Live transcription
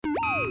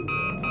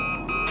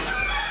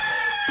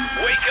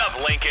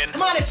up, Lincoln.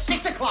 Come on, it's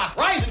 6 o'clock.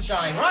 Rise and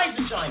shine, rise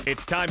and shine.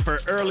 It's time for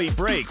Early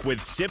Break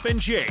with Sip and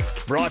Jake.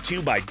 Brought to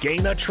you by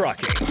Gaina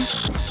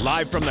Trucking.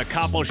 Live from the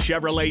Koppel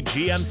Chevrolet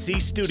GMC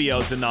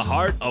studios in the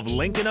heart of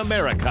Lincoln,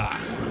 America.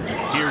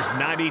 Here's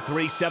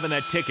 93.7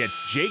 The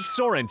Ticket's Jake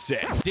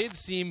Sorensen. Did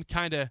seem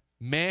kind of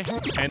meh.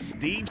 And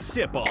Steve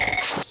Sipple.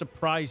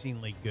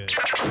 Surprisingly good.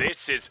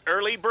 This is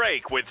Early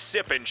Break with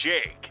Sip and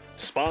Jake.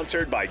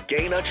 Sponsored by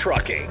Gaina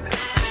Trucking.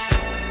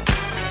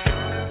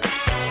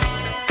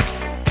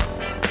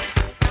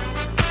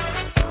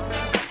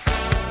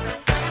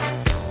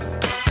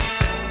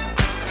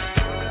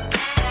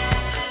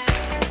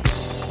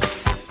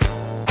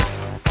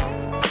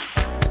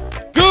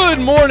 Good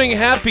morning,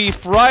 happy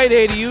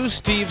Friday to you,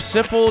 Steve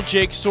Sipple,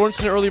 Jake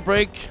Sorensen, Early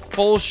Break.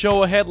 Full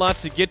show ahead,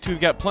 lots to get to. We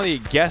got plenty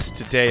of guests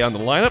today on the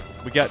lineup.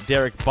 We got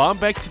Derek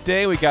Bombeck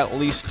today. We got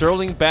Lee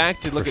Sterling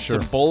back to look at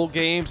some bowl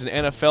games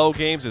and NFL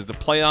games as the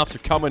playoffs are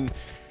coming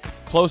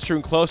closer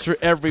and closer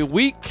every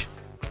week.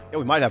 Yeah,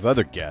 we might have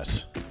other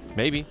guests.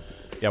 Maybe.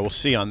 Yeah, we'll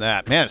see on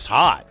that. Man, it's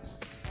hot.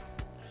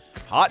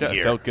 Hot in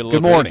here. Felt good a Good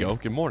little morning. bit ago.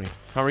 Good morning.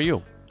 How are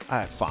you?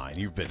 Fine.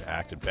 You've been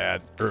acting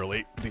bad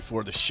early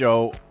before the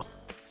show.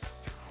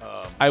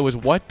 I was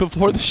what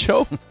before the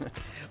show?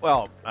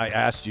 Well, I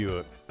asked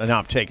you, and now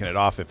I'm taking it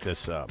off if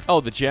this...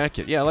 The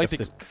jacket. Yeah, I like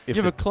you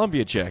have a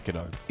Columbia jacket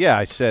on. Yeah,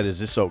 I said, is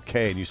this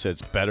okay? And you said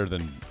it's better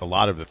than a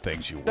lot of the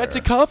things you wear. That's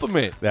a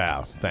compliment.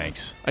 Yeah,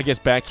 thanks. I guess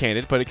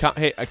backhanded, but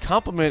a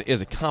compliment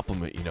is a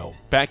compliment, you know,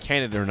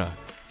 backhanded or not.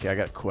 Okay, I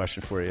got a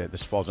question for you.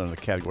 This falls under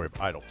the category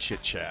of idle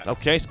chit-chat.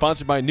 Okay,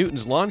 sponsored by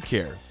Newton's Lawn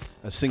Care.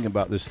 I was thinking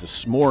about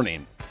this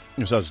morning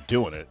as I was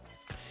doing it.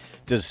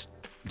 Does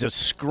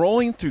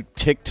scrolling through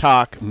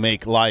TikTok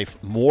make life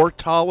more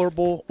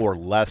tolerable or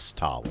less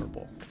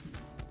tolerable?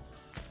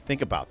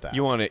 Think about that.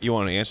 You want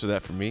to answer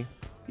that for me?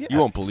 Yeah. You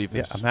won't believe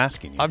this. Yeah, I'm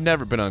asking you. I've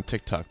never been on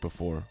TikTok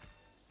before.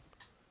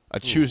 I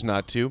choose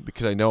not to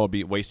because I know I'll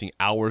be wasting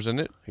hours in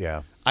it.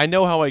 Yeah. I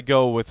know how I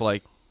go with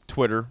like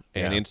Twitter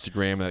and Yeah.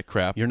 Instagram and that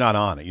crap. You're not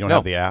on it. You don't No.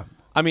 have the app?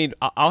 I mean,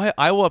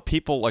 I will have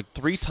people like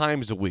 3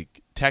 times a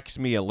week text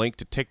me a link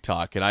to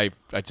TikTok, and I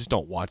just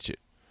don't watch it.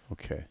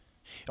 Okay.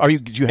 Do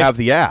you have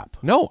the app?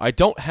 No, I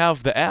don't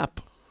have the app.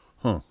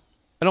 Huh.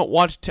 I don't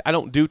watch. I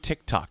don't do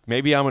TikTok.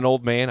 Maybe I'm an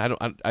old man.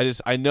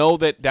 I know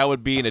that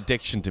would be an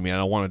addiction to me. I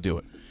don't want to do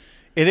it.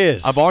 It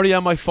is. I'm already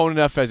on my phone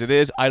enough as it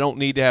is. I don't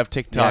need to have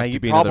TikTok to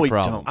be another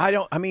problem.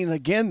 I mean,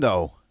 again,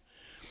 though.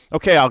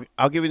 Okay,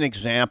 I'll give you an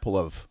example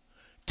of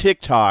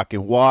TikTok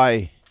and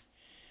why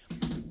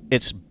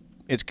it's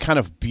kind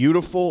of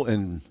beautiful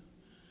and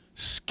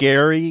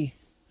scary,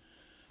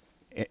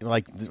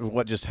 like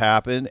what just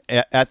happened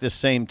at the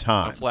same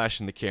time. I'm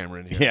flashing the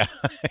camera in here. Yeah,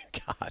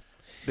 God.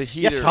 The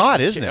heater. It's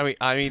hot, isn't it?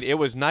 I mean, it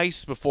was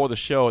nice before the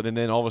show, and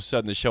then all of a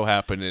sudden the show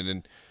happened, and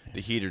then the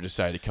heater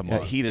decided to come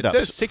on. Heated it up.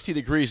 says 60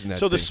 degrees in that.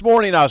 So thing. this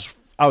morning I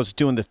was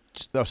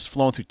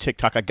flowing through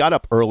TikTok. I got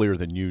up earlier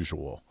than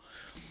usual,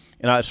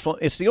 and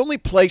it's the only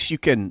place you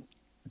can.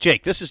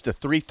 Jake, this is the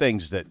 3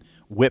 things that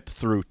whip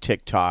through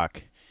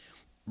TikTok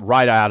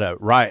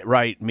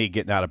right me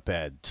getting out of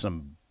bed.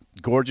 Some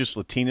gorgeous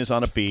Latinas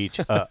on a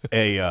beach,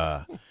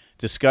 a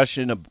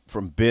discussion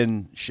from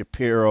Ben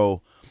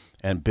Shapiro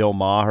and Bill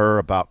Maher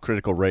about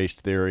critical race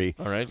theory.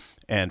 All right.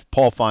 And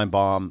Paul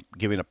Feinbaum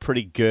giving a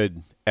pretty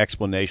good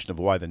explanation of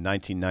why the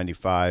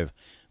 1995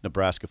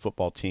 Nebraska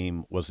football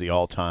team was the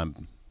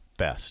all-time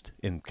best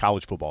in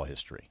college football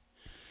history.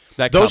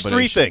 Those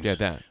 3 things. Yeah,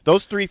 that.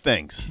 Those 3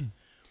 things.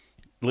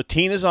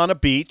 Latinas on a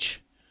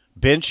beach,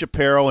 Ben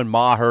Shapiro and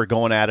Maher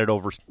going at it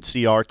over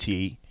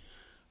CRT,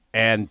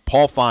 and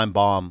Paul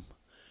Feinbaum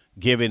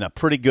giving a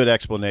pretty good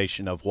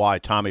explanation of why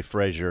Tommy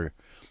Frazier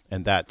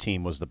and that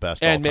team was the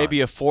best and all-time.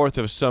 maybe a fourth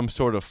of some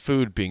sort of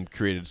food being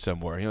created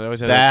somewhere. You know, they always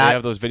they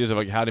have those videos of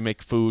like how to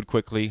make food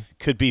quickly.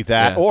 Could be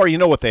that, Yeah. or you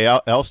know what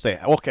else they.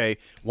 Okay,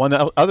 one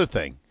other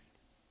thing.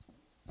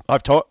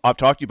 I've talked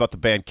to you about the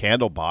band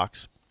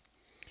Candlebox.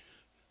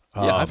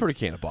 Yeah, I've heard of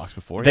Candlebox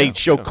before. They yeah.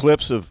 show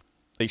clips of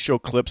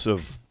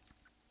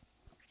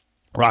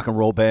rock and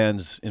roll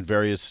bands in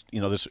various.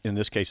 You know, in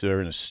this case,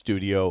 they're in a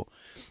studio,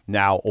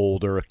 now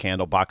older. A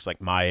Candlebox like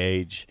my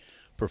age,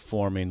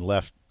 performing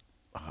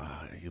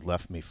You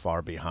Left Me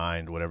Far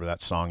Behind, whatever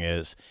that song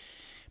is.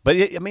 But,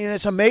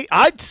 it's amazing.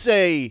 I'd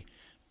say,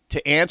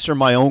 to answer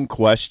my own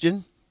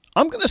question,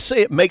 I'm going to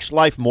say it makes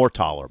life more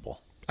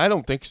tolerable. I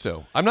don't think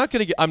so. I'm not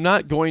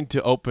going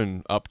to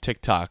open up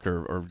TikTok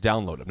or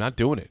download it. I'm not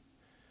doing it.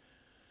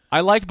 I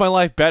like my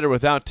life better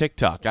without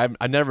TikTok. I've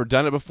never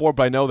done it before,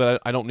 but I know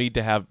that I don't need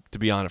to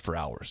be on it for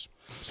hours.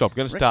 So I'm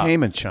going to stop. Rick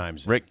Heyman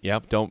chimes in. Rick,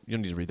 yep, you don't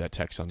need to read that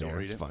text on the air.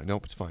 read It's it? fine.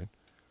 Nope, it's fine.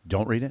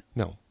 Don't read it?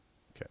 No.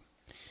 Okay.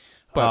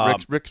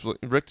 But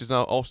Rick does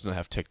not also not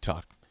have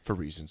TikTok for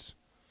reasons.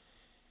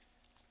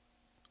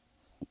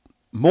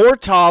 More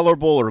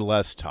tolerable or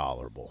less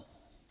tolerable?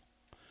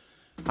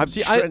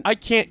 I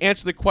can't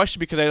answer the question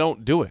because I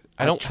don't do it.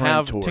 I don't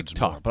have towards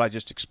TikTok. more, but I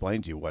just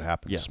explained to you what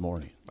happened this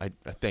morning. I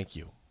thank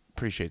you.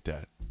 Appreciate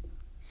that.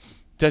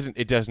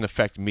 It doesn't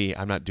affect me.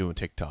 I'm not doing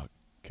TikTok.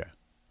 Okay.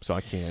 so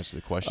I can't answer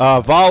the question.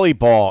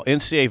 Volleyball,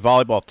 NCAA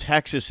volleyball,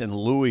 Texas and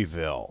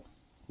Louisville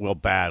will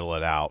battle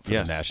it out for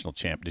Yes. the national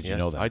champ. Did you Yes,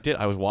 know that? I did.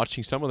 I was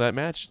watching some of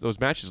those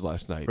matches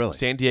last night. Really?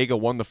 San Diego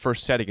won the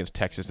first set against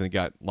Texas and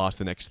got lost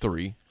the next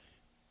 3.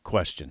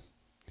 Question.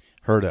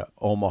 Heard a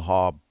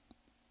Omaha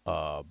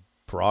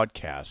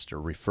broadcaster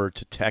refer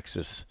to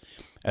Texas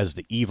as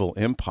the evil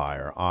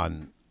empire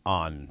on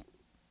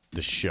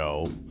the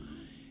show,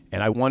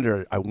 and I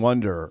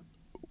wonder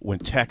when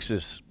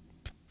Texas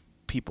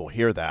people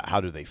hear that,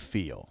 how do they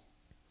feel?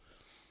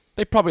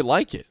 They probably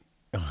like it.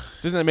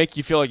 Doesn't that make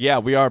you feel like, yeah,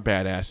 we are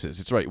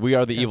badasses? It's right. We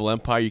are the evil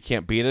empire. You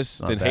can't beat us.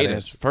 Then hate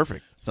us.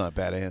 Perfect. It's not a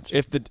bad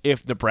answer.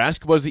 If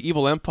Nebraska was the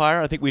evil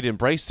empire, I think we'd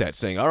embrace that,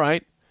 saying, all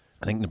right.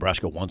 I think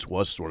Nebraska once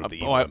was sort of the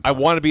evil I empire.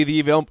 want to be the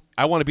evil.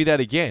 I want to be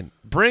that again.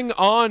 Bring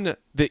on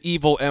the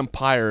evil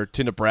empire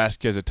to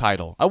Nebraska as a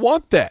title. I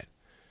want that.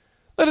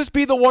 Let us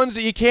be the ones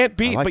that you can't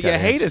beat, like but you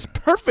that hate answer. us.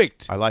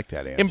 Perfect. I like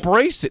that answer.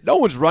 Embrace it. No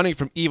one's running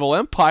from evil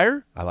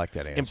empire. I like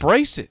that answer.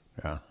 Embrace it.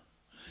 Yeah.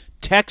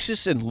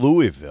 Texas and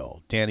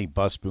Louisville. Danny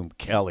Busboom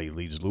Kelly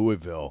leads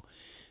Louisville.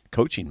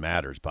 Coaching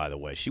matters, by the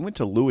way. She went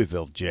to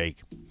Louisville,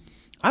 Jake.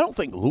 I don't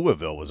think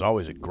Louisville was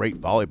always a great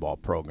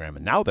volleyball program,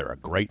 and now they're a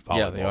great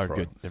volleyball program. Yeah, they are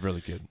good. They're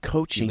really good.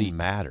 Coaching Elite.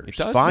 matters. It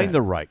does Find matter.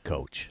 the right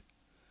coach.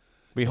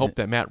 We hope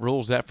that Matt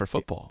rules that for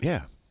football.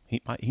 Yeah,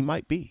 he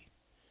might be.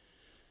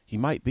 He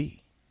might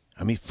be.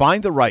 I mean,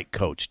 find the right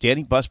coach.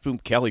 Danny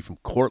Busboom Kelly from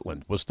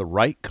Cortland was the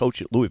right coach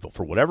at Louisville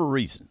for whatever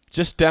reason.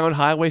 Just down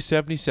Highway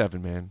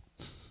 77, man.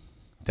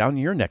 Down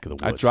your neck of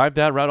the I woods. drive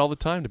that route all the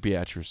time to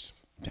Beatrice.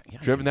 Yeah,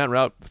 Driven that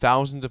route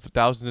thousands of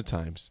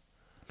times.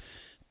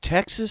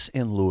 Texas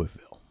and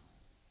Louisville.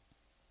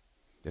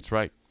 That's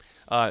right.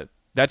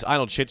 That's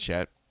Idle Chit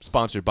Chat,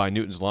 sponsored by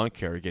Newton's Lawn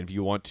Care. Again, if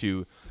you want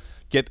to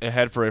get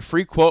ahead for a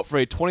free quote for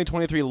a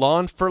 2023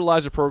 lawn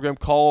fertilizer program,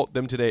 call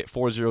them today at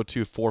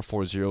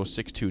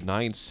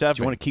 402-440-6297.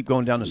 Do you want to keep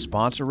going down the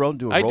sponsor road and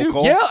do a roll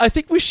call? Yeah, I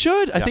think we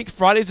should. I think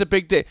Friday's a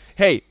big day.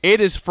 Hey,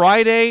 it is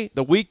Friday.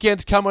 The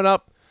weekend's coming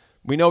up.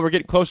 We know we're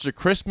getting closer to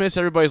Christmas.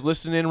 Everybody's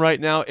listening in right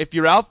now. If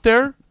you're out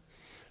there,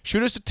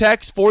 shoot us a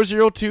text,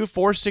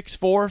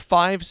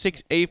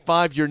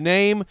 402-464-5685. Your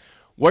name,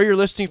 where you're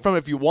listening from.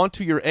 If you want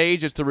to, your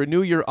age. It's the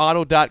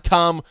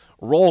renewyourauto.com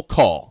roll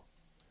call,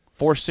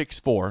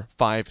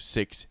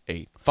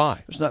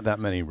 464-5685. There's not that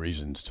many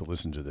reasons to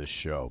listen to this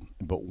show,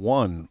 but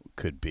one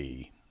could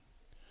be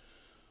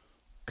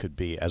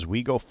as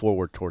we go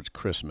forward towards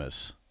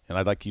Christmas, and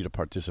I'd like you to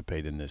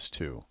participate in this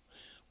too,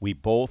 we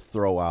both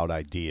throw out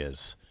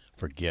ideas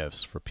for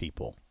gifts for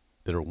people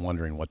that are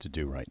wondering what to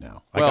do right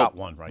now. Well, I got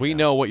one right now. We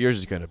know what yours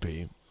is going to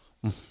be.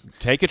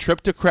 Take a trip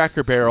to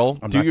Cracker Barrel,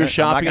 do your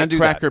shopping at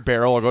Cracker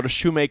Barrel, or go to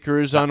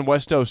Shoemaker's on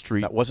West O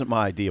Street. That wasn't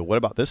my idea. What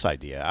about this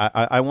idea?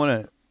 I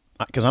want to,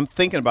 because I'm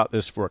thinking about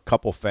this for a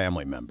couple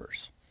family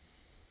members.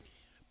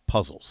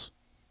 Puzzles.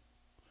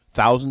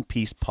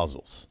 1,000-piece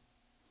puzzles.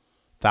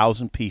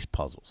 1,000-piece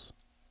puzzles.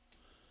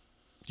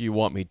 Do you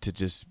want me to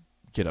just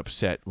get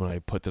upset when I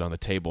put that on the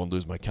table and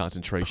lose my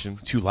concentration?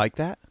 Do you like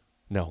that?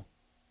 No.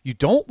 You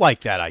don't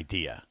like that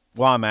idea.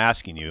 Well, I'm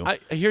asking you.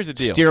 Here's the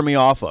deal. Steer me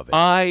off of it.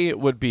 I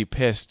would be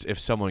pissed if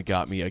someone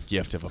got me a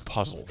gift of a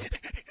puzzle.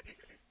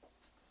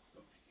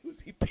 You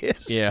would be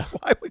pissed? Yeah.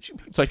 Why would you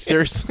be It's like, pissed?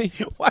 seriously?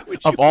 Why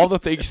would you Of all the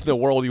things in the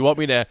world, you want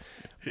me to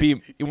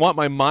be? You want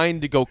my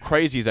mind to go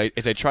crazy as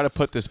I try to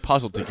put this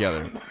puzzle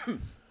together.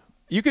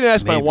 You can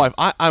ask my wife.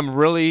 I'm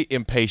really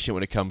impatient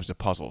when it comes to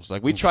puzzles.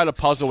 Like, we tried a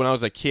puzzle when I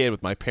was a kid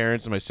with my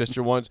parents and my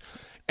sister once,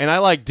 and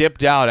I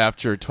dipped out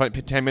after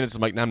 10 minutes.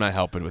 I'm like, no, I'm not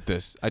helping with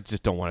this. I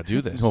just don't want to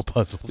do this. No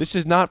puzzles. This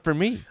is not for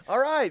me. All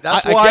right,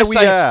 that's I why guess we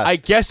asked. I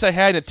guess I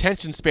had an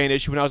attention span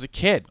issue when I was a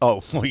kid.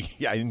 Oh, well,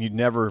 yeah, and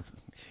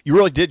you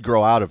really did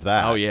grow out of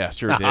that. Oh, yeah,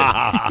 sure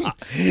did.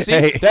 See,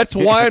 Hey. that's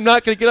why I'm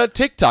not going to get on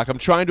TikTok. I'm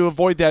trying to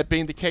avoid that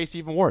being the case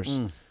even worse.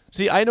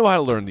 See, I know how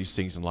to learn these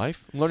things in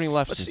life. I'm learning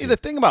lessons. But see, the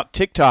thing about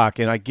TikTok,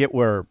 and I get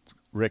where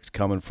Rick's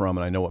coming from,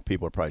 and I know what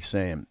people are probably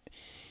saying,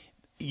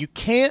 you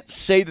can't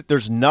say that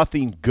there's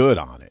nothing good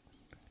on it.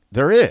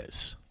 There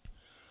is.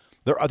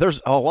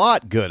 There's a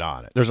lot good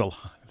on it. There's a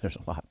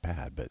lot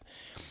bad, but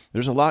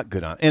there's a lot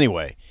good on it.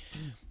 Anyway,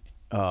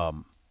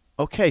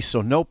 okay, so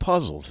no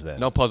puzzles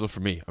then. No puzzle for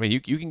me. I mean, you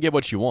can get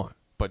what you want,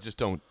 but just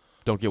don't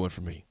get one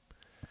for me.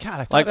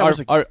 God, I thought Like that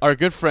was our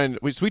good friend,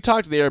 we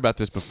talked to the air about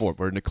this before,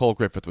 where Nicole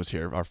Griffith was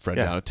here, our friend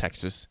Yeah. down in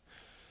Texas,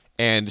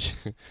 and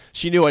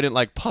she knew I didn't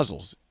like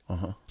puzzles.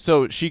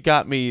 So she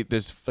got me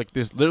this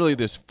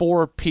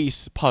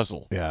 4-piece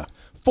puzzle. Yeah.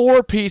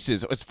 4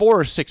 pieces. It's 4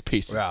 or 6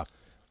 pieces. Yeah.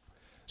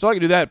 So I can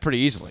do that pretty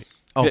easily.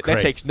 Oh, That great.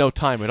 takes no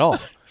time at all.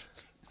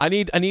 I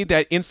need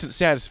that instant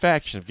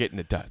satisfaction of getting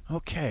it done.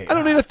 Okay. I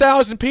don't need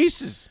 1,000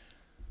 pieces.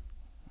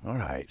 All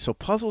right. So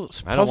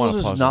puzzles I don't want a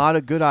is puzzle. not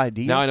a good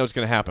idea. Now I know what's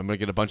going to happen. I'm going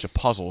to get a bunch of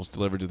puzzles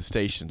delivered to the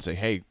station and say,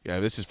 hey,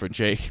 this is for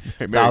Jake.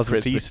 Merry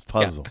 1,000-piece Christmas.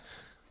 puzzle. Yeah.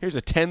 Here's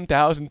a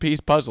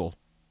 10,000-piece puzzle.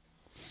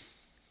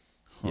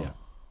 Yeah.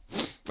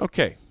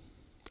 Okay.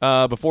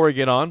 Before we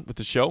get on with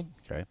the show,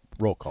 Okay.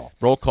 Roll call.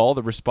 Roll call,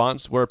 the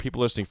response, where are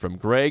people listening from?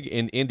 Greg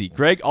in Indy.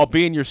 Greg, I'll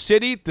be in your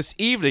city this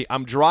evening.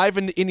 I'm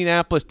driving to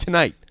Indianapolis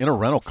tonight. In a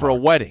rental car. For a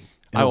wedding.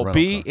 I will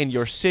be car. in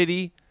your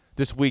city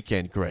this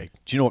weekend, Greg.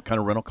 Do you know what kind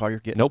of rental car you're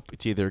getting? Nope.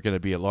 It's either going to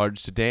be a large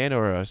sedan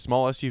or a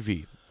small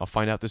SUV. I'll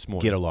find out this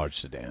morning. Get a large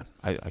sedan.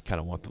 I kind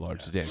of want the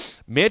large sedan.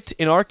 Mitt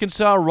in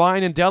Arkansas,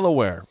 Ryan in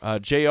Delaware.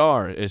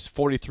 JR is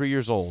 43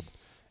 years old,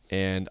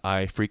 and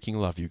I freaking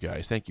love you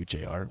guys. Thank you,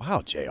 JR.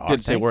 Wow, JR.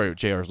 Didn't say where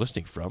JR is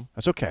listening from.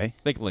 That's okay.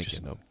 Think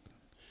Lincoln, though.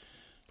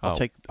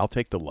 I'll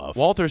take the love.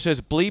 Walter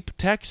says, Bleep,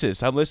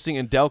 Texas. I'm listening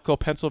in Delco,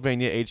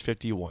 Pennsylvania, age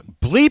 51.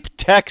 Bleep,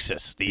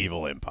 Texas, the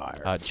evil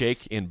empire.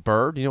 Jake in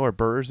Burr. Do you know where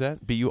Burr is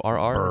at?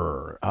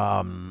 B-U-R-R?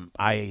 Burr.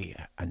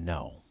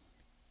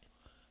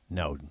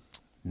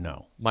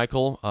 No.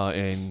 Michael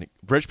in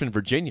Richmond,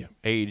 Virginia,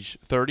 age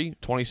 30,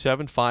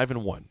 27, 5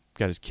 and 1.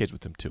 Got his kids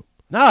with him, too.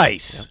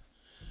 Nice.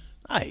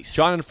 Nice.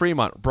 John in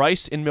Fremont.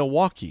 Bryce in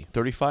Milwaukee,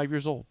 35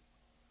 years old.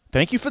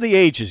 Thank you for the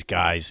ages,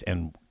 guys.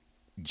 And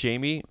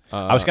Jamie.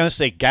 I was going to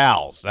say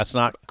gals. That's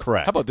not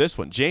correct. How about this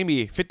one?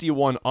 Jamie,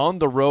 51, on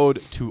the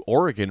road to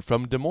Oregon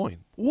from Des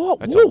Moines. Whoa,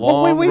 That's a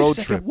long wait road a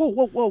second. trip.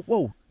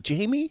 Whoa.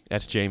 Jamie?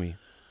 That's Jamie.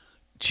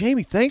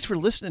 Jamie, thanks for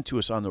listening to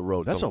us on the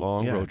road. That's a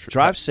long road trip.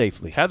 Drive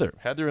safely. Heather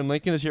in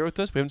Lincoln is here with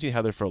us. We haven't seen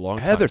Heather for a long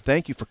time. Heather,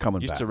 thank you for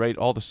coming Used back. to rate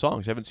all the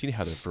songs. Haven't seen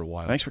Heather for a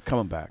while. Thanks for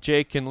coming back.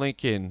 Jake in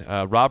Lincoln.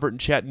 Robert in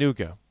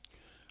Chattanooga.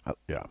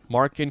 Yeah.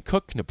 Mark in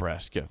Cook,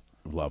 Nebraska.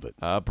 Love it.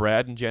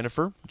 Brad and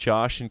Jennifer.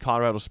 Josh in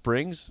Colorado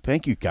Springs.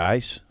 Thank you,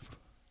 guys.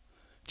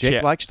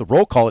 Jake likes the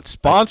roll call. It's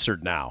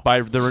sponsored now.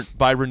 By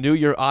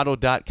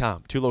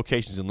RenewYourAuto.com. 2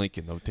 locations in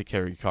Lincoln. They'll take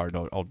care of your car and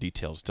all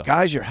details stuff.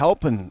 Guys, you're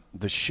helping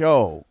the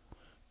show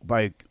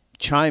by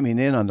chiming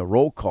in on the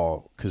roll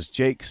call because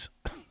Jake's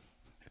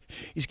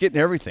he's getting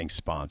everything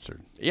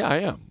sponsored. Yeah, I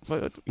am.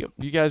 But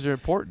you guys are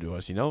important to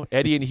us, you know.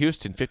 Eddie in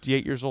Houston,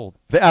 58 years old.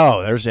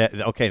 There's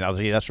Ed. Okay, now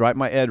see, that's right,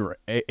 my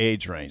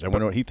age range. I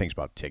wonder what he thinks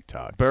about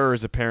TikTok. Burr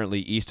is apparently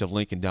east of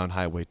Lincoln down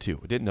Highway 2.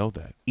 I didn't know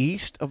that.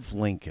 East of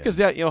Lincoln. Because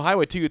that,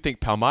 Highway 2, you think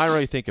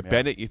Palmyra, you think of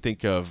Bennett, you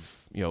think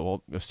of,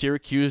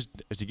 Syracuse.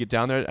 As you get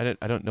down there,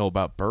 I don't know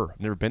about Burr. I've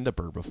never been to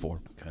Burr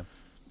before. Okay.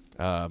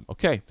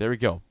 Okay, there we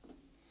go.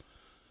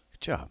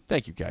 Good job.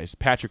 Thank you, guys.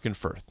 Patrick and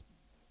Firth.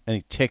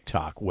 Any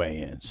TikTok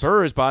weigh-ins?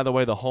 Burr is, by the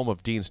way, the home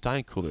of Dean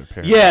Steinkühler,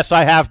 apparently. Yes,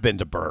 I have been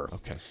to Burr.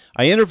 Okay.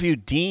 I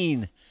interviewed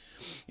Dean.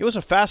 It was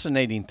a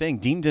fascinating thing.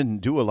 Dean didn't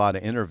do a lot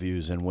of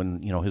interviews, and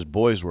when his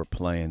boys were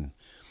playing,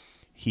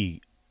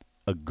 he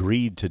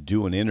agreed to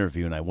do an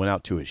interview, and I went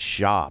out to his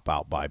shop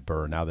out by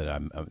Burr.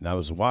 That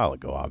was a while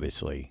ago,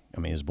 obviously. I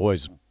mean, his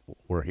boys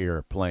were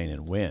here playing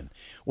and win.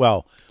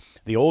 Well,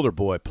 the older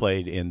boy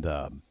played in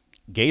the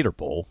Gator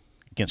Bowl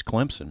against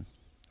Clemson,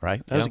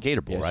 right? That was a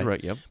Gator Bowl, right?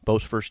 Right, yep.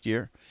 Bo's first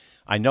year.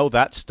 I know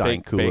that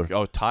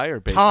Steinkühler. Ty or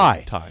Baker?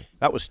 Ty.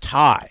 That was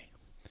Ty.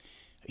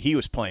 He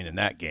was playing in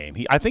that game.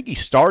 I think he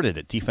started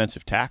at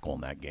defensive tackle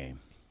in that game.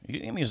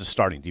 He was a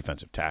starting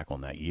defensive tackle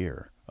in that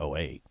year,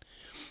 2008.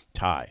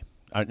 Ty.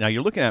 Now,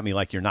 you're looking at me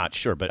like you're not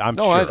sure, but I'm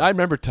sure. No, I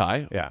remember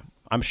Ty. Yeah,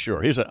 I'm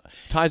sure.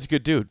 Ty's a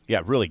good dude.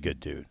 Yeah, really good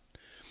dude.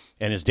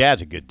 And his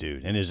dad's a good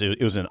dude. And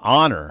it was an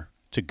honor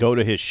to go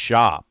to his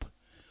shop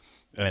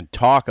and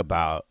talk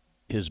about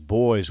his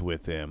boys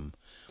with him.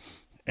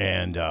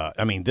 And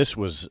this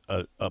was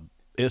a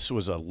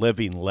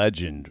living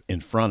legend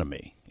in front of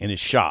me in his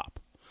shop,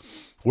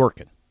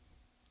 working,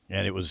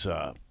 and it was.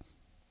 I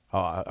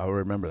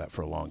remember that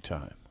for a long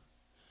time.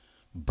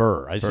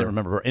 Burr, I just didn't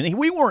remember Burr, and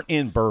we weren't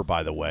in Burr,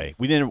 by the way.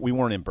 We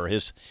weren't in Burr.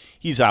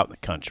 He's out in the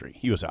country.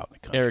 He was out in the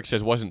country. Eric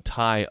says, wasn't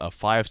Ty a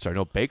 5-star?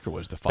 No, Baker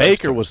was the 5-star.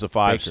 Baker was the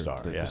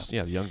 5-star.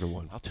 The younger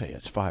one. I'll tell you,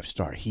 it's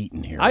 5-star heat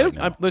in here.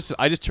 Listen,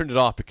 I just turned it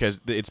off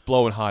because it's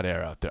blowing hot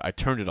air out there. I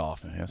turned it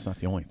off. Yeah, that's not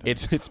the only thing.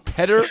 It's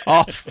better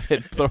off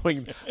than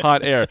throwing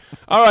hot air.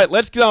 All right,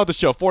 let's get on with the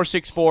show.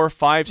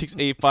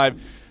 464-5685.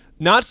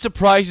 Not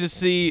surprised to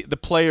see the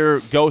player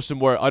go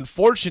somewhere.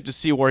 Unfortunate to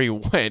see where he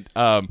went.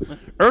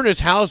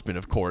 Ernest Hausmann,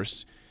 of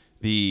course,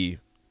 the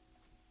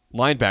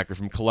linebacker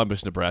from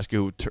Columbus,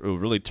 Nebraska, who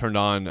really turned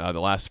on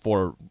the last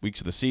 4 weeks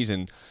of the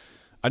season,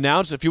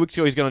 announced a few weeks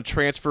ago he's going to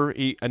transfer.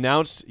 He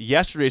announced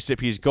yesterday that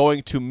he's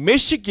going to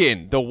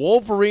Michigan, the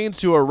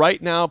Wolverines, who are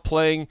right now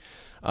playing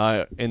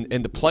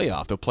in the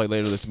playoff. They'll play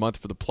later this month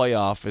for the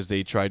playoff as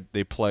they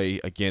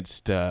play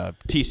against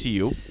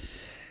TCU.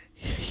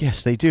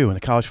 Yes, they do in the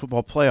college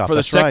football playoff. For the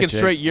that's second right,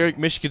 straight year,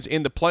 Michigan's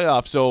in the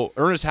playoff. So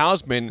Ernest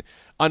Hausmann,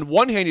 on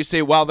one hand, you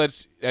say, "Wow,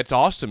 that's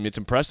awesome. It's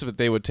impressive that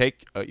they would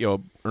take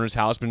Ernest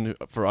Hausmann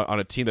on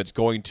a team that's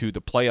going to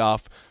the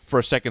playoff for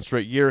a second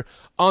straight year."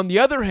 On the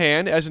other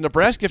hand, as a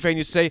Nebraska fan,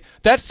 you say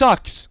that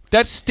sucks.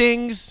 That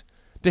stings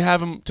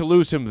to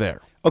lose him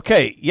there.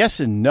 Okay, yes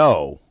and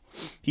no.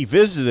 He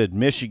visited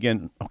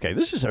Michigan. Okay,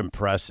 this is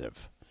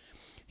impressive.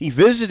 He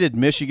visited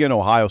Michigan,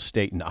 Ohio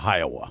State, and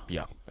Iowa.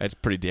 Yeah, that's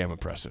pretty damn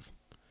impressive.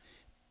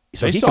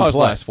 So they he saw can his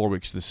play. last 4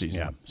 weeks of the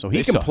season. Yeah, so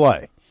he can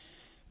play.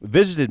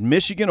 Visited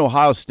Michigan,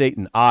 Ohio State,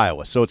 and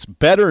Iowa. So it's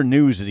better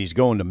news that he's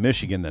going to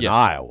Michigan than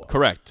Iowa.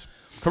 Correct.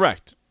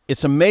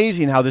 It's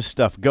amazing how this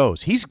stuff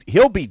goes.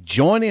 He'll be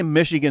joining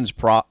Michigan's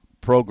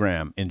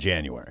program in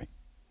January.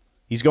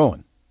 He's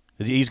going.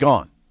 He's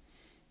gone.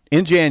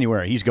 In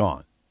January, he's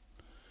gone.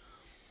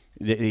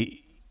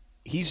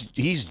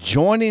 He's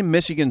joining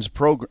Michigan's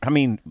program. I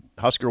mean,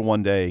 Husker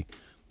one day,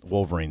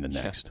 Wolverine the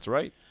next. Yeah, that's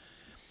right.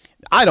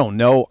 I don't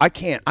know. I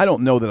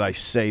don't know that I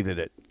say that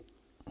it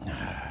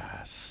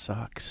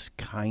sucks,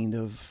 kind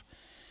of.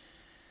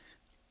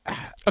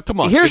 Oh, come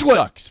on. Here's it what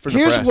sucks for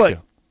here's Nebraska.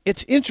 what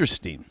it's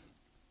interesting.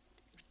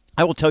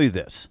 I will tell you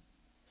this.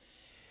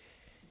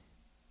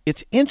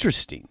 It's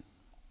interesting.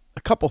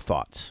 A couple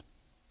thoughts.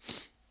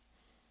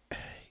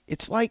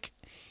 It's like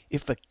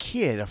if a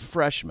kid, a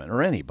freshman,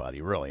 or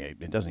anybody really,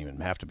 it doesn't even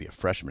have to be a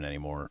freshman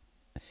anymore.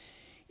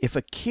 If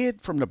a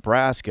kid from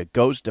Nebraska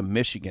goes to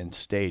Michigan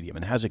Stadium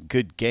and has a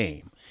good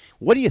game,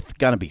 what are you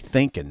going to be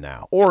thinking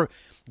now? Or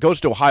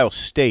goes to Ohio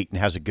State and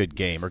has a good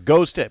game, or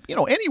goes to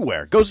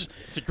anywhere, goes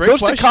a great to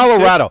question,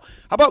 Colorado.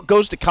 How about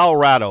goes to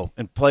Colorado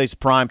and plays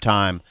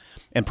primetime,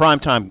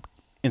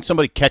 and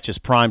somebody catches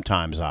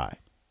primetime's eye?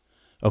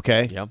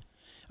 Okay. Yeah.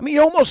 I mean,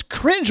 you almost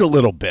cringe a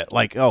little bit,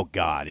 like, oh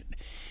God,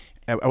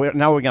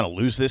 now we're going to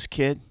lose this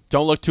kid.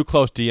 Don't look too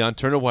close, Dion.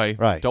 Turn away.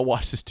 Right. Don't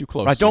watch this too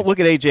close. Right. Don't look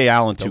at A.J.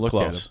 Allen Don't too look at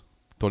close. him.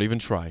 Don't even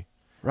try.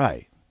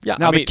 Right. Yeah.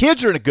 Now I the mean,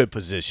 kids are in a good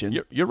position.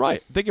 You're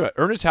right. Think about it.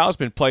 Ernest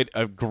Hausmann played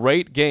a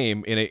great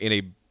game in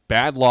a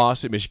bad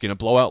loss at Michigan, a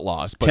blowout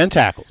loss. But, 10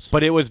 tackles.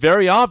 But it was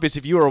very obvious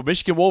if you were a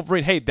Michigan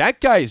Wolverine, hey,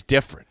 that guy is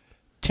different.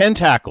 10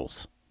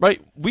 tackles.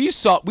 Right? We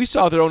saw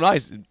their own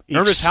eyes.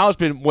 Ernest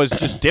Hausmann was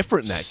just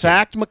different in that game.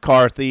 Sacked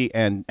McCarthy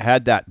and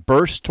had that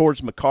burst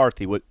towards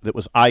McCarthy that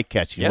was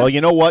eye-catching. Yes. Well, you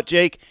know what,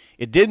 Jake?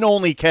 It didn't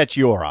only catch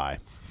your eye.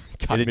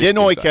 God, It didn't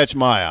only Michigan's eye. catch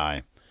my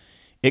eye.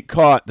 It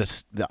caught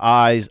the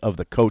eyes of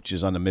the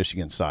coaches on the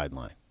Michigan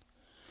sideline.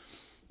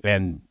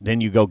 And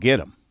then you go get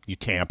them. You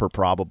tamper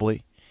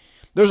probably.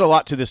 There's a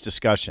lot to this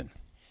discussion.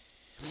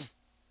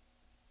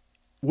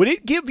 Would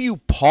it give you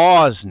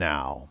pause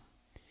now,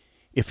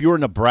 if you're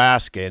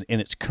Nebraska in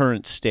its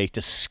current state,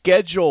 to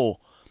schedule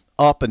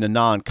up in the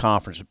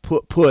non-conference,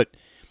 put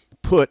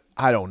an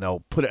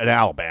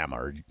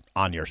Alabama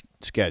on your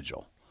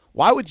schedule?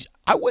 Why would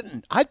I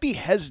wouldn't? I'd be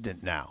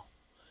hesitant now,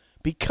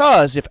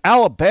 because if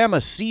Alabama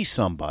sees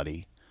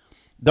somebody,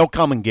 they'll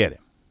come and get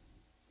him.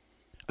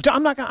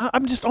 I'm not.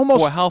 I'm just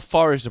almost. Well, how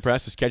far is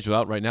Nebraska scheduled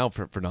out right now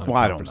for non-conference Well,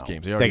 I don't know.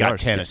 games? They already got are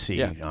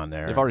Tennessee on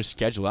there. They've already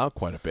scheduled out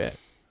quite a bit.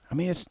 I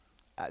mean,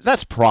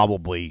 that's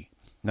probably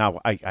now.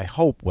 I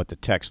hope what the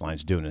text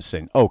line's doing is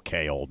saying,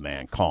 "Okay, old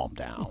man, calm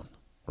down."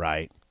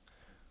 Right?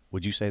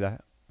 Would you say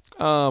that?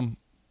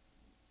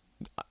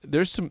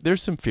 There's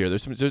some fear.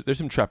 There's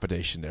some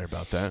trepidation there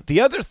about that. The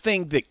other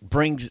thing that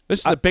brings This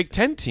is a Big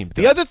Ten team.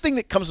 the other thing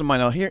that comes to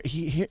mind. Now,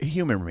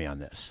 humor me on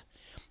this.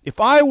 If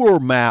I were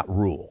Matt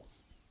Rule,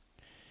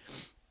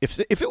 if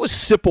it was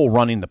Sipple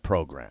running the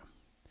program,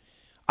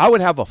 I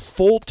would have a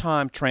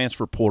full-time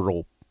transfer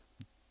portal.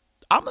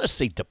 I'm going to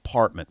say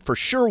department for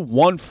sure.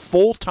 One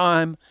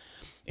full-time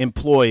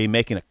employee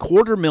making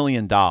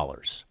 $250,000.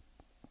 $250,000.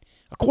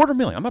 I'm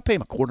going to pay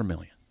him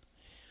 $250,000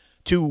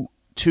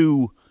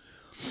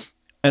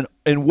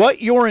 and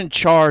what you're in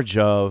charge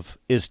of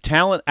is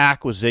talent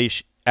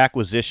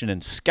acquisition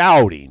and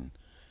scouting,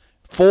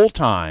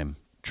 full-time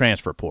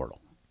transfer portal.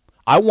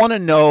 I want to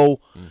know,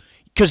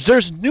 because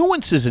there's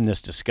nuances in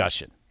this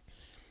discussion.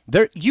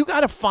 You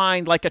got to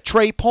find like a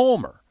Trey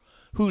Palmer,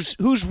 who's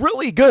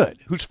really good,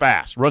 who's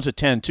fast, runs a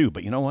 10-2,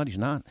 but you know what? He's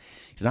not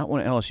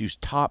one of LSU's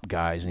top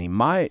guys, and he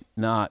might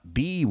not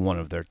be one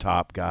of their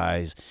top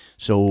guys.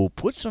 So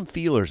put some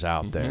feelers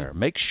out there.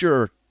 Make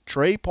sure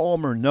Trey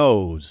Palmer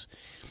knows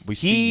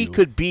he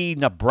could be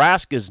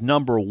Nebraska's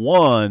number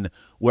 1,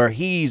 where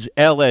he's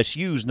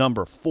LSU's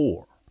number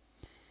 4.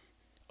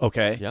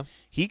 Okay? Yeah.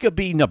 He could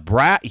be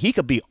he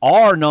could be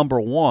our number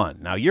 1.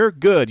 Now you're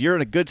good. You're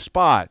in a good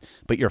spot,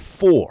 but you're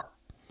 4.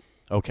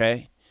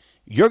 Okay?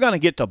 You're going to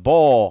get the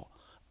ball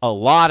a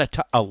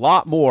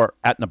lot more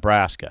at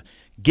Nebraska.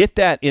 Get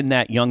that in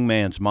that young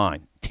man's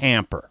mind.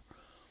 Tamper.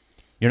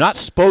 You're not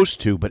supposed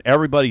to, but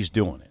everybody's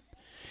doing it.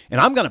 And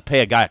I'm going to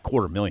pay a guy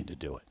 $250,000 to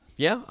do it.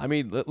 Yeah, I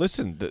mean,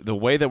 listen, the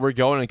way that we're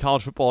going in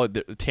college football,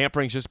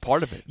 tampering is just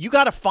part of it. You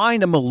got to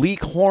find a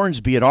Malik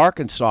Hornsby at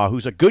Arkansas,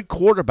 who's a good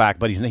quarterback,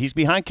 but he's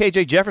behind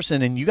KJ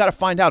Jefferson, and you got to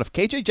find out if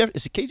KJ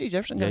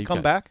Jefferson going to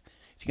come back?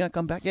 Is he going to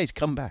come back? Yeah, he's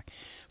coming back.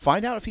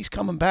 Find out if he's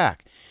coming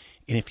back,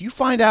 and if you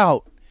find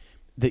out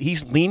that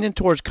he's leaning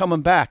towards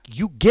coming back,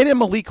 you get in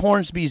Malik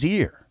Hornsby's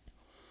ear.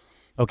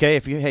 Okay,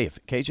 if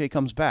KJ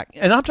comes back,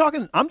 and I'm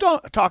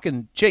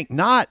talking Jake.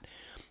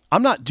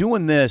 I'm not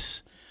doing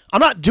this. I'm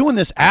not doing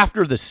this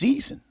after the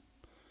season.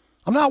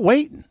 I'm not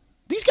waiting.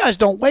 These guys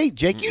don't wait,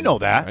 Jake. You know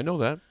that. I know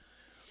that.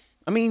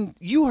 I mean,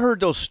 you heard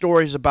those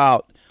stories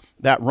about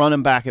that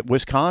running back at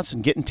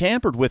Wisconsin getting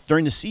tampered with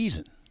during the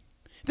season.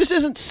 This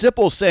isn't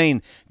Sipple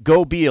saying,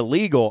 go be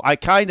illegal. I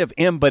kind of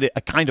am, but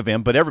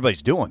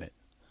everybody's doing it.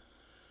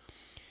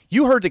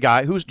 You heard the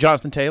guy, who's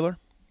Jonathan Taylor?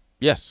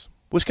 Yes.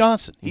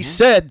 Wisconsin. He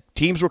said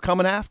teams were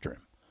coming after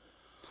him.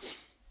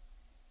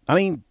 I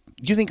mean,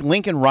 you think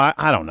Lincoln Riley –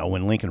 I don't know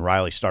when Lincoln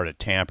Riley started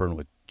tampering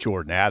with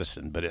Jordan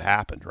Addison, but it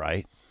happened,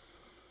 right?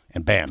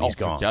 and bam, he's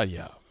gone.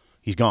 Yeah.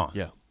 He's gone.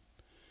 Yeah.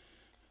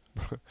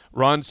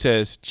 Ron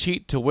says,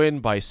 cheat to win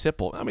by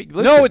Sipple. I mean,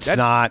 listen, No, it's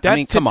not.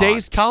 That's come on.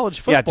 today's college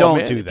football, Yeah, don't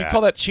man. do If that. you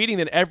call that cheating,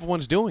 then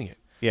everyone's doing it.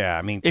 Yeah,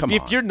 I mean, If come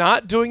on. you're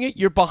not doing it,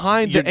 you're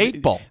behind the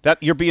 8 ball.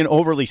 That you're being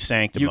overly You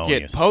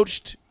sanctimonious. get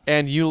poached,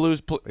 and you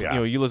lose.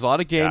 Yeah. You lose a lot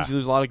of games. Yeah. You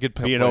lose a lot of good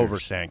being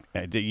players.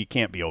 You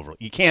can't be over.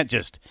 You can't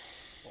just.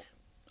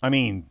 I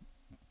mean,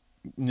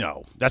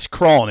 no, that's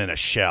crawling in a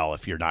shell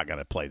if you're not going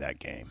to play that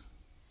game.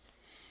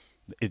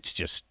 It's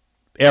just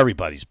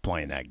everybody's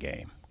playing that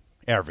game.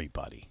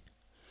 Everybody.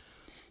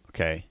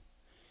 Okay.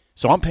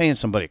 So I'm paying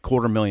somebody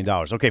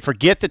 $250,000. Okay,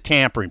 forget the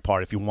tampering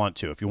part if you want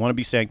to. If you want to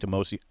be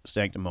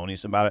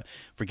sanctimonious about it,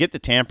 forget the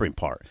tampering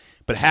part.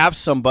 But have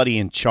somebody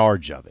in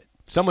charge of it.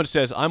 Someone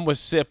says, I'm with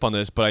Sip on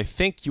this, but I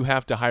think you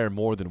have to hire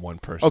more than one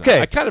person.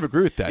 Okay. I kind of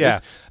agree with that. Yeah.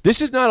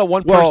 This is not a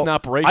one-person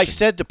operation. I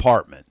said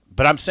department,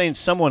 but I'm saying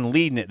someone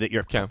leading it that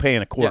you're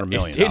paying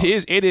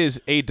 $250,000. It is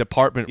a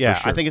department Yeah,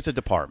 for sure. I think it's a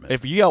department.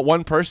 If you got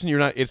one person,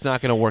 it's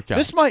not going to work out.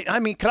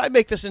 Could I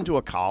make this into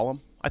a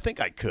column? I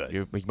think I could.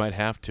 You might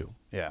have to.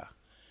 Yeah.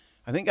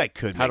 I think I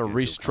could. How to make it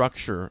into a column.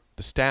 restructure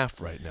the staff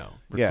right now.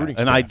 Yeah, Recruiting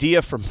an staff.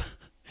 idea from.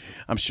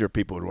 I'm sure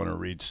people would want to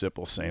read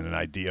Sipple saying an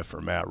idea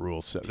for Matt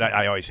Rule.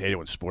 I always hate it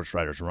when sports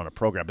writers run a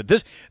program, but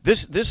this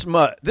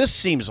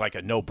seems like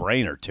a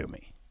no-brainer to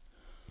me.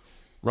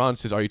 Ron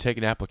says, are you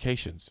taking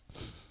applications?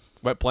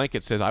 Wet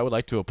Blanket says, I would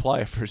like to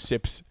apply for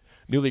Sip's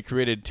newly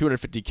created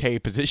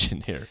 $250K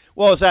position here.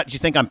 Well, do you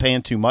think I'm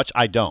paying too much?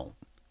 I don't,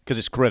 because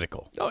it's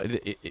critical. No,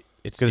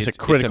 it's a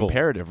critical it's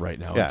imperative right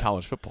now in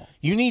college football.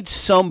 You need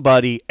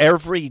somebody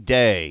every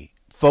day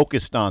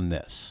focused on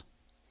this.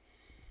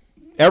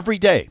 Every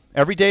day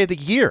of the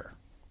year,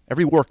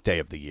 every work day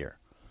of the year,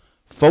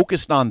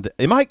 focused on the.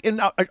 Am I? Do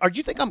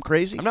you think I'm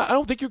crazy? I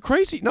don't think you're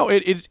crazy. No,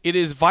 it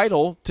is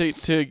vital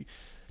to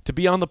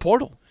be on the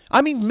portal.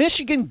 I mean,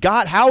 Michigan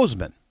got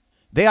Hausmann.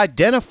 They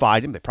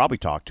identified him. They probably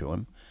talked to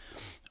him,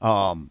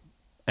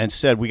 and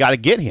said we got to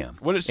get him.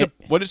 Would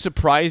it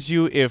surprise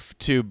you if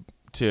to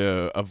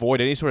avoid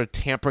any sort of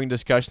tampering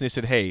discussion, they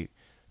said, "Hey,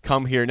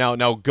 come here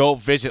now go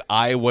visit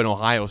Iowa and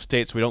Ohio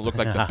State, so we don't look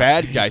like the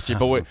bad guys here."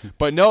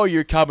 But no,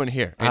 you're coming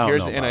here, and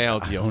here's the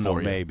NIL deal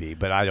for you. Maybe,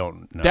 but I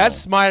don't know.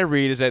 That's my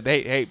read. Is that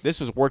hey, this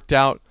was worked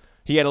out.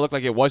 He had to look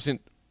like it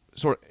wasn't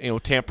sort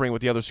of tampering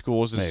with the other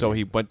schools, and so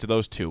he went to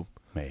those two.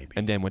 Maybe.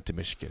 And then went to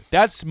Michigan.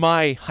 That's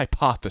my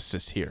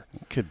hypothesis here.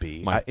 Could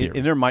be.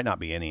 And there might not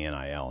be any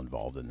NIL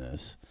involved in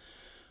this.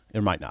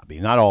 There might not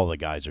be. Not all the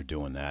guys are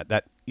doing that.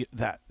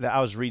 That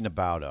I was reading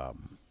about.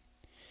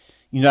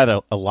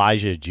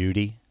 Elijah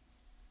Judy.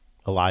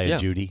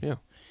 Judy. Yeah.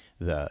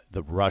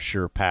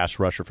 The pass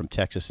rusher from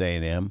Texas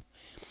A&M.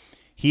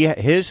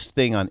 His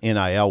thing on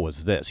NIL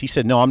was this. He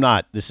said, "No, I'm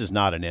not. This is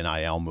not an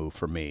NIL move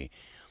for me.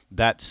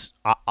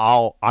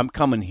 I'm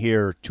coming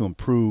here to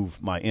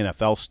improve my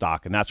NFL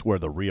stock, and that's where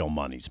the real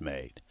money's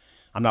made.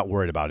 I'm not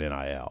worried about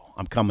NIL.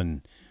 I'm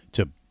coming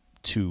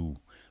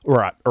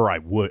or I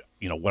would,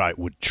 what I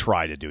would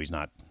try to do. He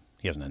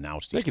hasn't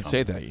announced. They could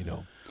say that,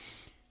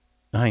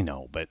 I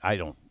know, but I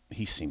don't.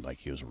 He seemed like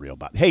he was real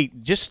about it. Hey,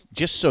 just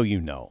so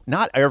you know,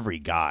 not every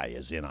guy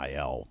is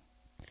NIL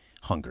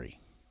hungry.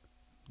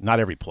 Not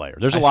every player.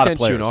 There's a lot of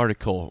players. I sent you an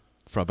article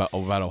about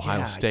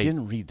Ohio State. I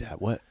didn't read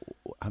that. What?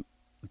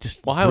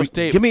 Ohio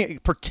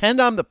State.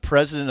 Pretend I'm the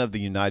president of the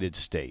United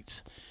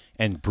States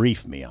and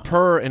brief me on it.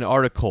 Per an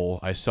article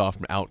I saw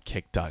from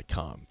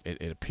Outkick.com,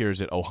 it appears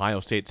that Ohio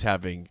State's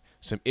having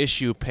some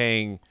issue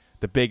paying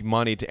the big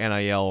money to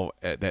NIL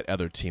that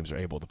other teams are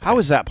able to pay. How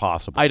is that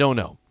possible? I don't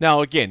know.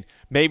 Now, again,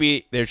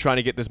 maybe they're trying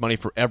to get this money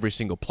for every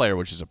single player,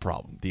 which is a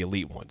problem, the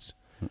elite ones.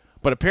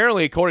 But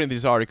apparently, according to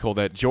this article,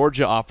 that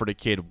Georgia offered a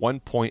kid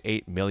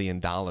 $1.8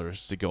 million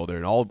to go there,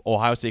 and all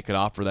Ohio State could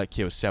offer that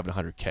kid was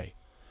 $700K.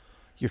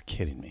 You're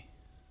kidding me.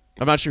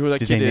 I'm not sure who that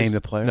kid is. Did they name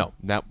the player? No,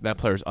 that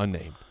player is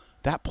unnamed.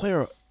 That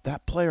player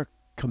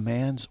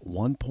commands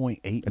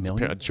 $1.8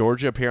 million.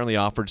 Georgia apparently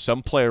offered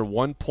some player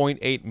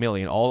 $1.8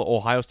 million. All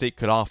Ohio State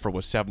could offer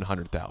was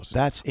 $700,000.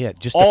 That's it.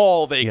 Just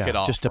they could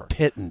offer. Just a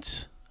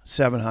pittance.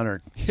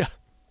 $700. Yeah.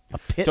 A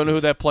pittance. Don't know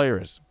who that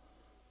player is.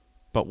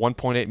 But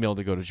 $1.8 million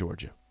to go to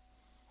Georgia.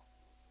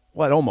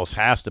 Well, it almost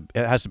has to.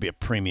 It has to be a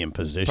premium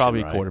position.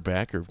 Probably right? a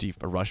quarterback or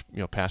a rush,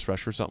 pass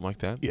rusher or something like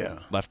that. Yeah.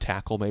 Left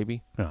tackle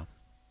maybe. Yeah.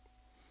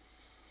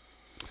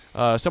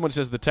 Someone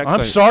says the text.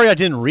 I'm sorry I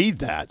didn't read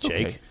that, Jake.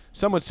 Okay.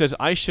 Someone says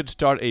I should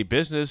start a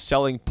business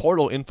selling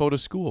portal info to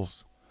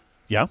schools.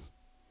 Yeah.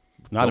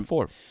 Not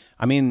for.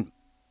 I mean,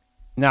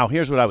 now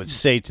here's what I would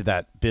say to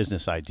that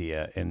business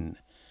idea, and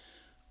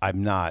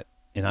I'm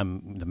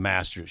the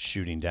master at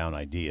shooting down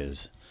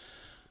ideas,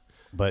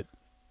 but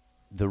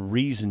the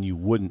reason you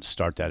wouldn't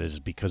start that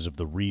is because of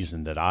the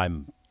reason that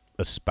I'm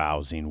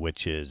espousing,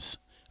 which is,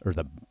 or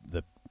the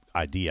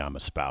idea I'm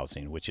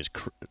espousing, which is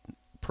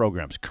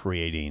programs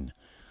creating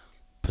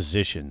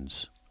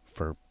positions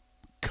for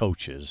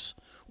coaches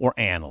or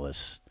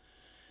analysts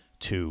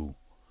to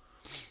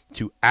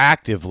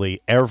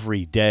actively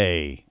every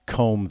day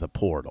comb the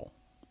portal.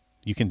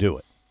 You can do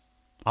it.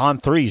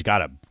 On3's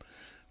got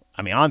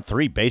I mean,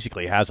 On3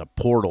 basically has a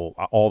portal,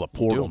 all the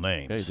portal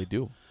names. Yeah, they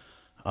do.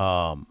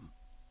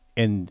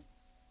 And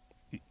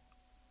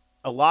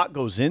a lot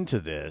goes into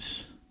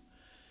this.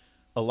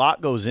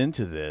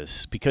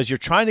 Because you're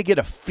trying to get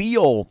a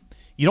feel.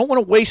 You don't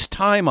want to waste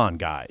time on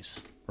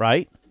guys,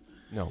 right?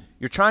 No.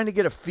 You're trying to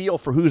get a feel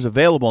for who's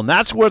available, and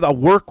that's where the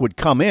work would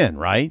come in,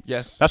 right?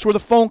 Yes. That's where the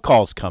phone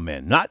calls come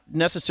in, not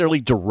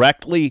necessarily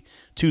directly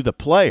to the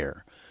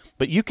player,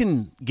 but you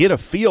can get a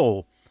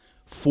feel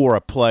for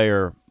a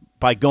player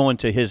by going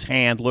to his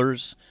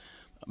handlers,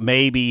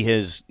 maybe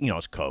his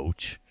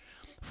coach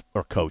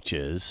or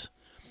coaches,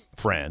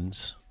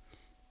 friends,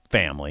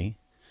 family.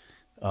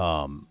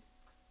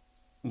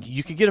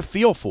 You can get a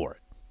feel for it.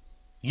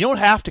 You don't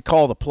have to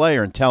call the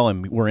player and tell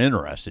him we're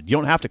interested. You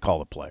don't have to call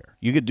the player.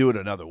 You could do it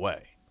another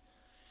way.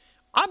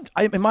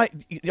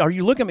 Are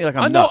you looking at me like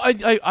I'm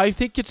nuts? No, I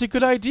think it's a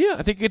good idea.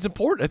 I think it's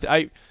important.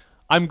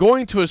 I'm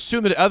going to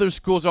assume that other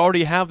schools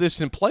already have this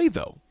in play,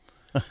 though.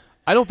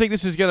 I don't think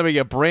this is going to be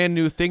a brand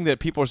new thing that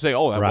people are saying,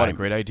 "Oh, what a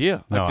great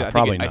idea." No,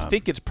 probably not. I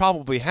think it's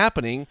probably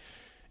happening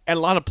at a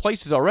lot of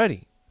places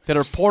already that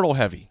are portal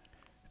heavy.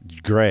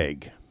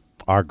 Greg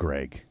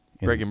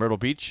in Myrtle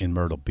Beach. In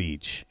Myrtle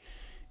Beach.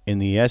 In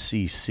the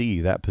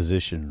SEC, that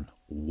position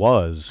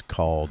was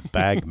called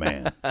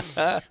bagman.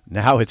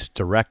 Now it's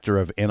director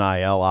of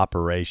NIL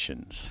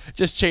operations.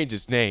 Just changed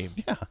its name.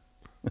 Yeah.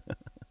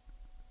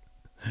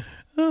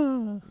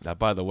 Now,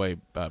 by the way,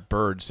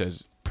 Bird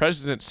says,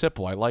 President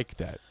Sipple, I like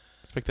that.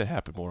 Let's make that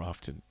happen more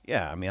often.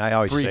 Yeah, I mean, I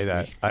always Brief say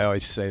that. me. I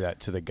always say that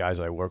to the guys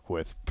I work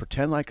with.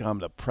 Pretend like I'm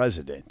the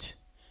president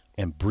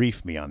and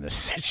brief me on this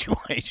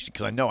situation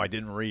because I know I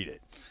didn't read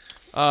it.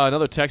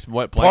 Another text from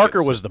Wet Blanket.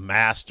 Parker was the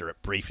master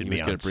at briefing me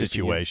on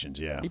situations.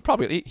 Yeah,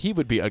 He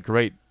would be a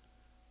great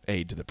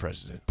aide to the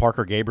president.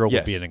 Parker Gabriel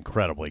Yes. would be an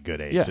incredibly good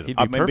aide. Yeah, to the, he'd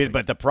be perfect.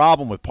 But the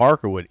problem with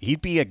Parker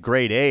he'd be a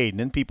great aide, and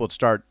then people would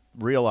start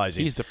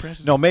realizing He's the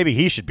president. No, maybe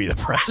he should be the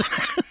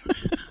president.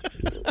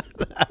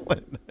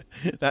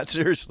 That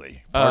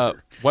seriously.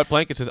 Parker. Wet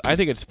Blanket says, I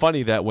think it's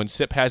funny that when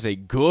Sip has a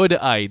good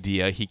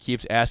idea, he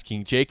keeps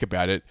asking Jake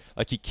about it.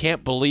 Like he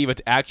can't believe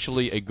it's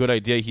actually a good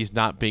idea. He's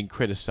not being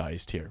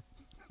criticized here.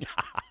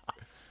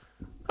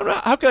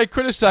 How can I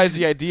criticize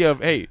the idea of,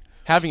 hey,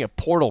 having a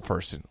portal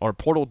person or a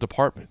portal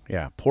department?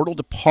 Yeah, portal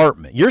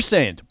department. You're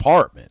saying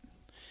department.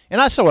 And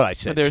that's what I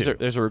said,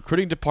 There's a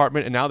recruiting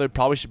department, and now there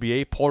probably should be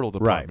a portal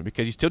department Right.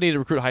 because you still need to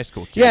recruit high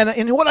school kids. Yeah,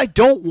 and what I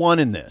don't want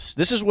in this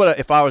is what,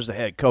 if I was the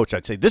head coach,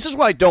 I'd say, this is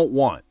what I don't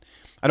want.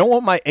 I don't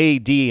want my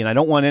AD, and I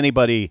don't want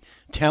anybody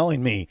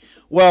telling me,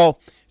 well,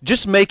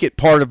 just make it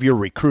part of your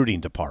recruiting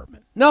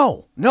department.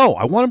 No,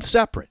 I want them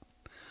separate.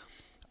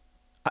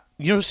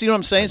 You see what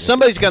I'm saying?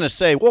 Somebody's going to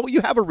say, well, you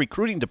have a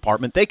recruiting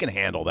department. They can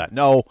handle that.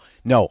 No,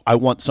 I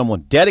want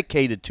someone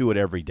dedicated to it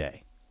every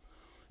day.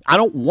 I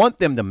don't want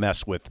them to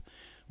mess with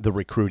the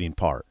recruiting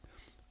part.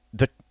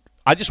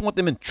 I just want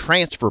them in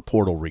transfer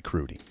portal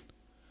recruiting.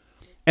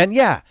 And,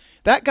 yeah,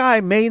 that guy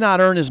may not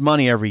earn his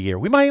money every year.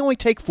 We might only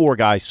take 4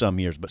 guys some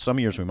years, but some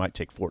years we might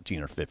take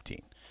 14 or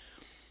 15.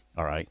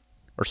 All right?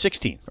 Or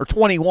 16 or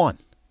 21.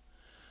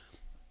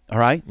 All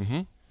right?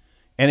 Mm-hmm.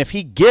 And if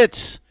he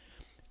gets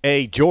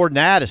a Jordan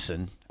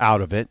Addison out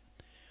of it,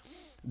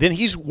 then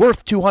he's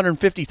worth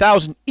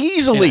 $250,000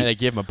 easily. And they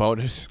give him a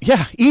bonus.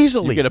 Yeah,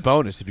 easily. You get a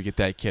bonus if you get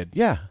that kid.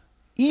 Yeah,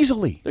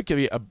 easily. There could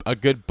be a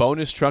good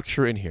bonus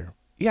structure in here.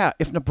 Yeah,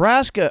 if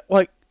Nebraska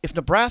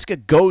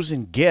goes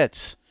and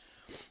gets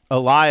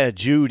Elijah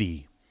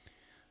Judy,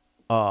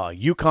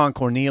 Yukon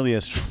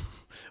Cornelius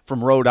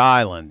from Rhode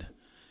Island,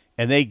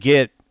 and they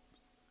get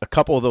a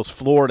couple of those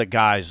Florida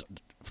guys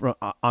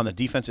on the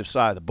defensive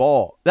side of the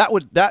ball,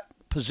 that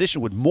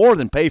position would more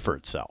than pay for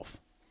itself,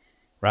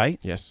 right?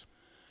 Yes.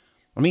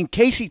 I mean,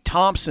 Casey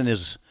Thompson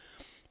is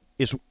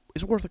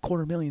worth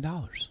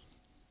 $250,000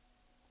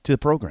 to the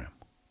program.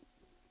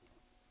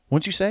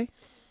 Wouldn't you say?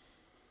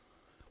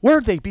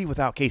 Where'd they be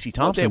without Casey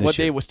Thompson?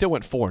 They still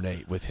went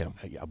 4-8 with him.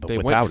 Yeah, but they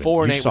without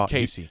went 4-8 him, with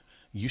Casey.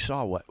 You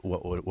saw what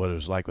it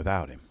was like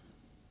without him.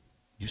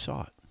 You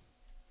saw it.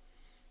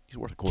 He's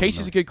worth $250,000.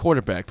 Casey's a good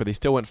quarterback, but they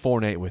still went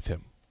 4-8 with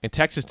him. And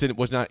Texas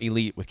was not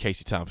elite with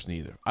Casey Thompson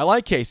either. I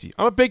like Casey.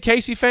 I'm a big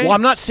Casey fan. Well,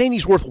 I'm not saying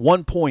he's worth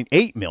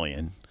 $1.8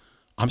 million.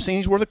 I'm saying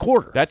he's worth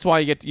 $250,000. That's why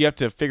you have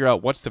to figure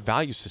out what's the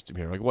value system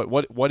here. Like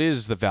what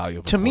is the value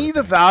of a To me, the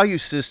quarterback? value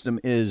system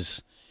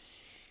is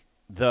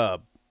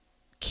the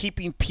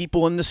keeping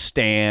people in the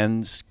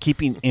stands,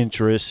 keeping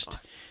interest.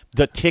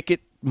 The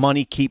ticket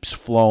money keeps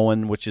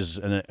flowing, which is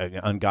an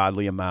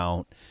ungodly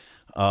amount.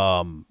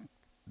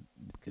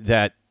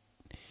 That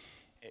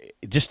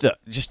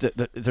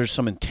there's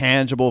some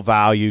intangible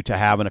value to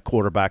having a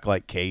quarterback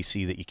like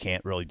Casey that you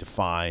can't really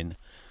define.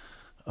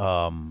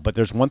 But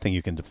there's one thing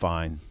you can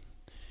define.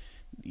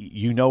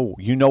 You know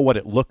what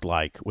it looked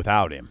like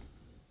without him.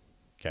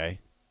 Okay.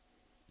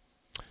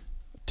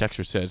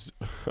 Texture says,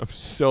 I'm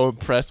so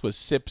impressed with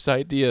Sip's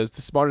ideas.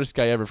 The smartest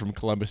guy ever from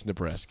Columbus,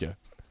 Nebraska.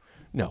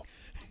 No.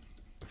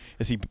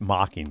 Is he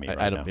mocking me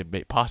I now?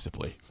 don't.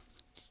 Possibly.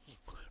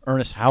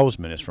 Ernest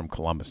Hausmann is from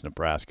Columbus,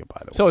 Nebraska,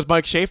 by the way. So is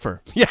Mike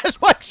Schaefer. Yes,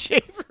 Mike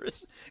Schaefer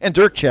And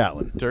Dirk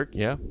Chatelain. Dirk,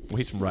 yeah. Well,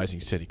 he's from Rising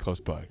City, close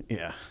by.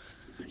 Yeah.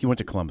 He went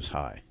to Columbus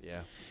High.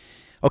 Yeah.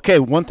 Okay,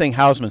 one thing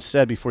Hausmann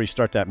said before you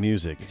start that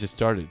music. It just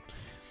started.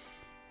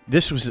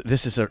 This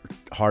is a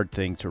hard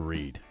thing to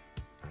read.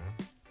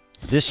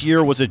 This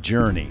year was a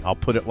journey. I'll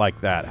put it like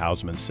that,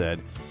 Hausmann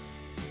said.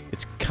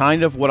 It's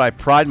kind of what I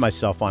pride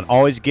myself on,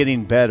 always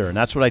getting better, and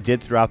that's what I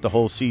did throughout the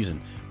whole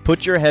season.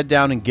 Put your head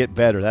down and get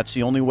better. That's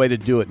the only way to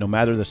do it, no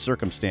matter the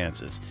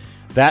circumstances.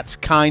 That's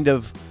kind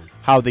of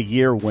how the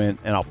year went,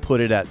 and I'll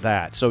put it at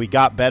that. So he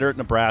got better at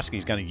Nebraska.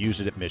 He's going to use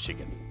it at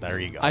Michigan. There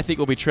you go. I think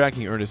we'll be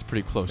tracking Ernest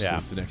pretty closely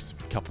the next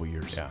couple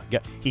years. Yeah.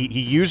 He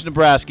used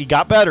Nebraska. He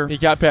got better. He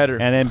got better.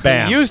 And then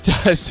bam. He used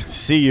us.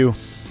 See you.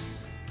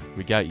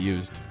 We got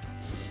used.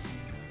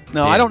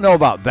 No, I don't know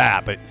about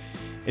that, but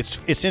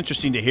it's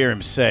interesting to hear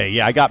him say,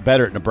 yeah, I got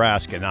better at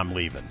Nebraska, and I'm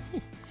leaving.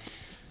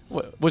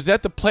 Was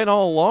that the plan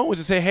all along? Was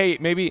to say, hey,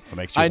 maybe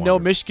I know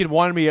Michigan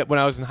wanted me when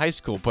I was in high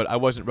school, but I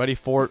wasn't ready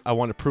for it. I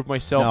want to prove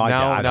myself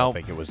now. I don't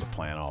think it was the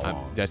plan all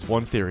along. That's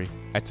one theory.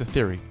 That's a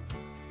theory.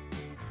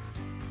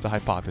 It's a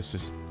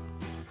hypothesis.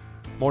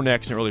 More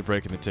next in early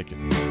break in the ticket.